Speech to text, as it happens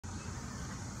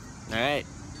Alright,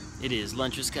 it is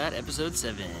Lunch with Scott, episode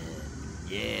 7.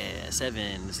 Yeah, 7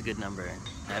 is a good number.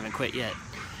 I haven't quit yet.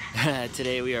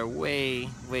 Today we are way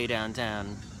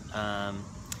downtown,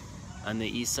 on the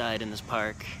east side in this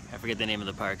park. I forget the name of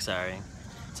the park, sorry.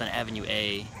 It's on Avenue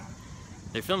A.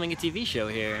 They're filming a TV show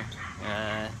here.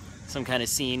 Some kind of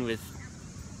scene with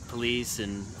police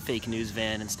and fake news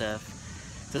van and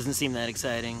stuff. Doesn't seem that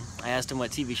exciting. I asked them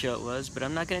what TV show it was, but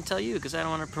I'm not going to tell you because I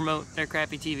don't want to promote their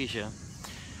crappy TV show.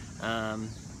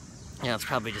 Yeah, it's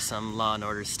probably just some Law and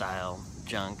Order style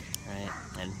junk, right?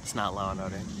 And it's not Law and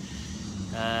Order.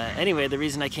 Anyway, the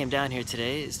reason I came down here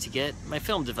today is to get my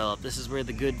film developed. This is where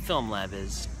the good film lab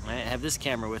is. I have this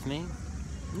camera with me.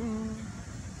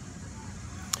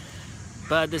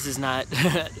 But this is not,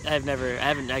 I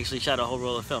haven't actually shot a whole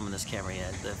roll of film in this camera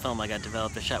yet. The film I got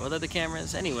developed is shot with other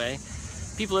cameras. Anyway,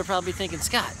 people are probably thinking,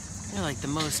 Scott, you're like the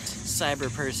most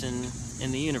cyber person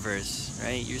in the universe,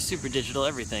 right? You're super digital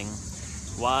everything.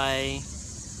 Why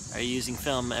are you using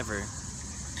film ever?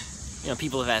 You know,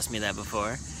 people have asked me that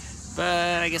before,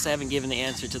 but I guess I haven't given the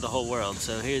answer to the whole world,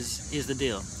 so here's the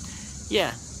deal.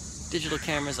 Yeah, digital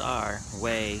cameras are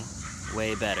way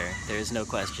better. There is no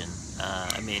question.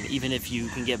 I mean, even if you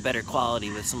can get better quality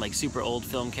with some like super old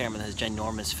film camera that has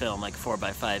ginormous film, like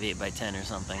 4x5, 8x10 or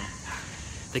something,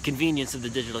 the convenience of the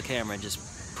digital camera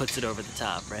just puts it over the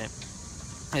top, right?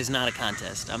 It's not a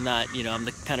contest. I'm not, you know, I'm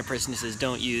the kind of person who says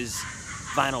don't use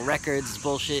vinyl records. It's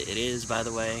bullshit. It is, by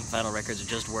the way. Vinyl records are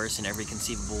just worse in every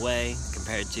conceivable way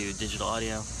compared to digital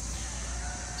audio.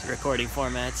 So recording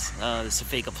formats. There's a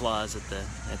fake applause at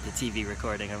the TV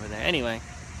recording over there. Anyway,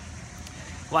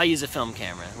 why use a film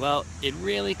camera? Well, it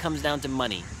really comes down to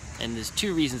money. And there's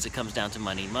two reasons it comes down to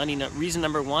money. Reason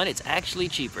number one, it's actually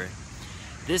cheaper.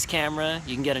 This camera,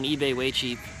 you can get on eBay way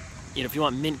cheap. You know, if you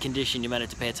want mint condition, you might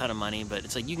have to pay a ton of money, but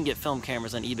it's like you can get film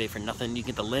cameras on eBay for nothing. You can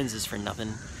get the lenses for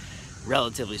nothing,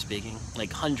 relatively speaking, like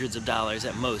hundreds of dollars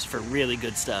at most for really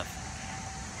good stuff.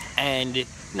 And, you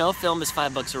know, film is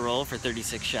 $5 a roll for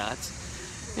 36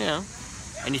 shots, you know,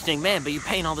 and you think, man, but you're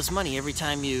paying all this money every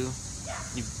time you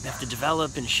have to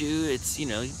develop and shoot. It's, you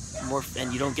know, more,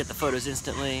 and you don't get the photos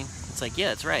instantly. It's like, yeah,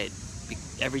 that's right.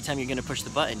 Every time you're going to push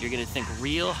the button, you're going to think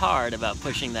real hard about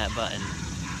pushing that button,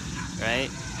 right?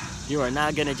 You are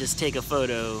not going to just take a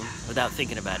photo without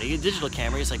thinking about it. Your digital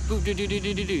camera is like, boop,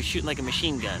 do, shooting like a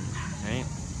machine gun, right?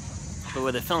 But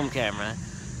with a film camera,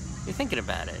 you're thinking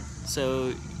about it.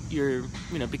 So you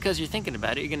know, because you're thinking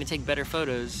about it, you're going to take better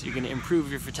photos. You're going to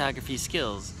improve your photography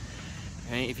skills,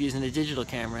 right? If you're using a digital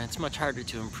camera, it's much harder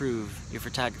to improve your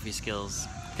photography skills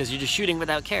because you're just shooting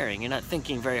without caring. You're not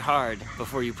thinking very hard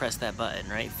before you press that button,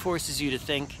 right? It forces you to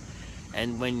think,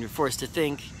 and when you're forced to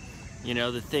think, you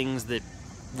know, the things that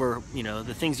were, you know,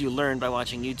 the things you learned by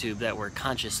watching YouTube that were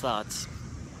conscious thoughts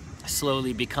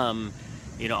slowly become,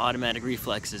 you know, automatic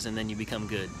reflexes, and then you become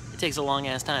good. It takes a long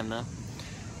ass time though.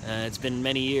 It's been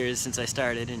many years since I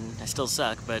started and I still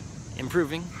suck, but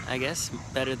improving, I guess,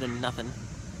 better than nothing.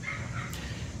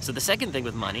 So the second thing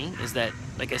with money is that,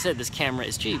 like I said, this camera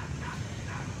is cheap.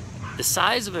 The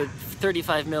size of a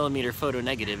 35mm photo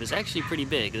negative is actually pretty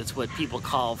big. That's what people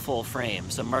call full frame.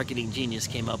 Some marketing genius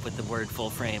came up with the word full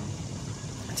frame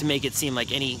to make it seem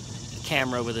like any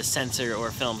camera with a sensor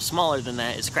or film smaller than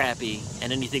that is crappy,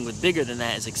 and anything with bigger than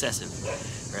that is excessive,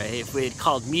 right? If we had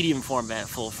called medium format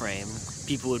full frame,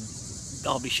 people would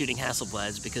all be shooting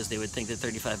Hasselblads because they would think that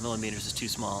 35mm is too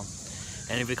small.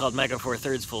 And if we called Micro Four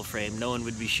Thirds full frame, no one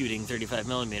would be shooting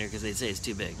 35mm because they'd say it's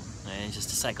too big. Right? It's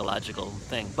just a psychological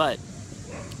thing. But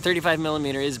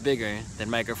 35mm is bigger than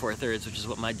Micro Four Thirds, which is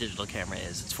what my digital camera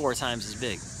is. It's 4 times as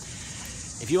big.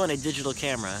 If you want a digital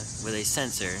camera with a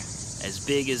sensor as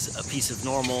big as a piece of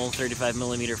normal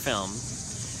 35mm film,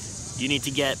 you need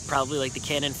to get probably like the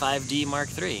Canon 5D Mark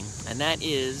III, and that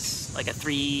is like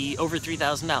over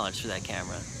 $3,000 for that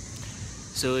camera.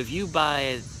 So if you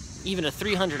buy even a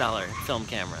 $300 film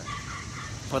camera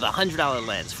with a $100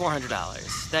 lens,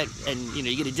 $400, and you know,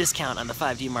 you get a discount on the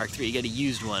 5D Mark III, you get a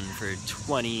used one for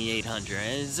 $2,800,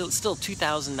 and it's still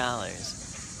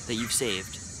 $2,000 that you've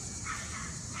saved.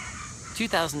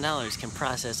 $2,000 can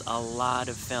process a lot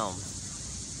of film,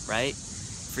 right?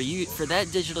 For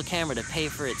that digital camera to pay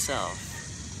for itself,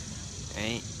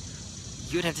 right?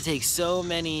 You would have to take so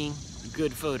many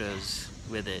good photos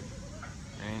with it,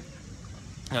 right?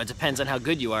 Now, it depends on how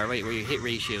good you are, right? Where your hit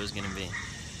ratio is going to be.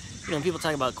 You know, people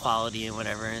talk about quality and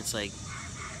whatever, and it's like,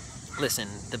 listen,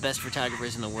 the best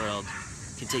photographers in the world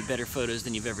can take better photos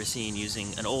than you've ever seen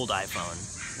using an old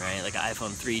iPhone, right? Like an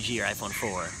iPhone 3G or iPhone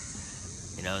 4.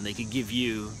 You know, and they could give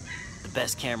you the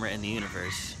best camera in the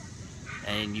universe,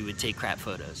 and you would take crap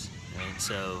photos, right?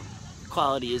 So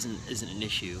quality isn't an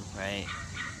issue, right?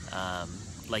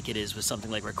 Like it is with something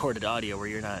like recorded audio where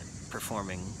you're not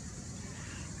performing,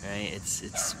 right?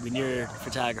 It's when you're a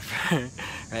photographer,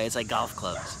 right? It's like golf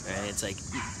clubs, right? It's like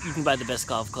you can buy the best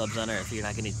golf clubs on earth, you're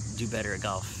not going to do better at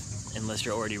golf unless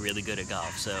you're already really good at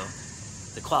golf. So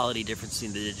the quality difference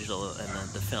between the digital and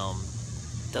the film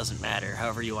doesn't matter.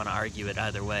 However you want to argue it,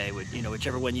 either way, you know,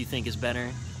 whichever one you think is better,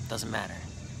 doesn't matter.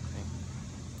 Right?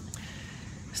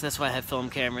 So that's why I have film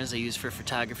cameras I use for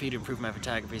photography to improve my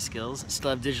photography skills. I still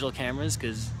have digital cameras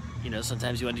because, you know,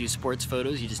 sometimes you want to do sports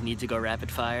photos, you just need to go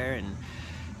rapid fire, and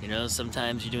you know,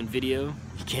 sometimes you're doing video,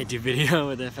 you can't do video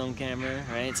with a film camera,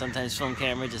 right? Sometimes film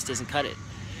camera just doesn't cut it.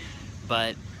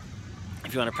 But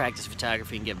if you want to practice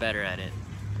photography and get better at it,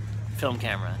 film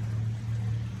camera,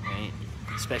 right?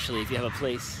 Especially if you have a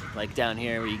place like down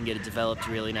here where you can get it developed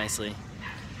really nicely.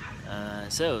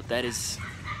 So that is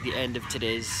the end of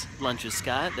today's Lunch with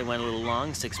Scott. That went a little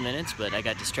long, 6 minutes, but I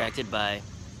got distracted by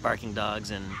barking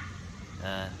dogs and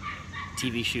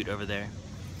TV shoot over there.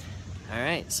 All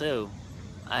right, so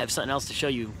I have something else to show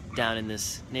you down in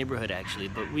this neighborhood actually,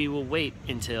 but we will wait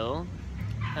until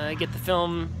I get the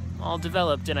film all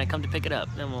developed and I come to pick it up.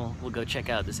 Then we'll go check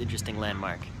out this interesting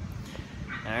landmark.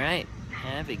 All right,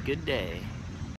 have a good day.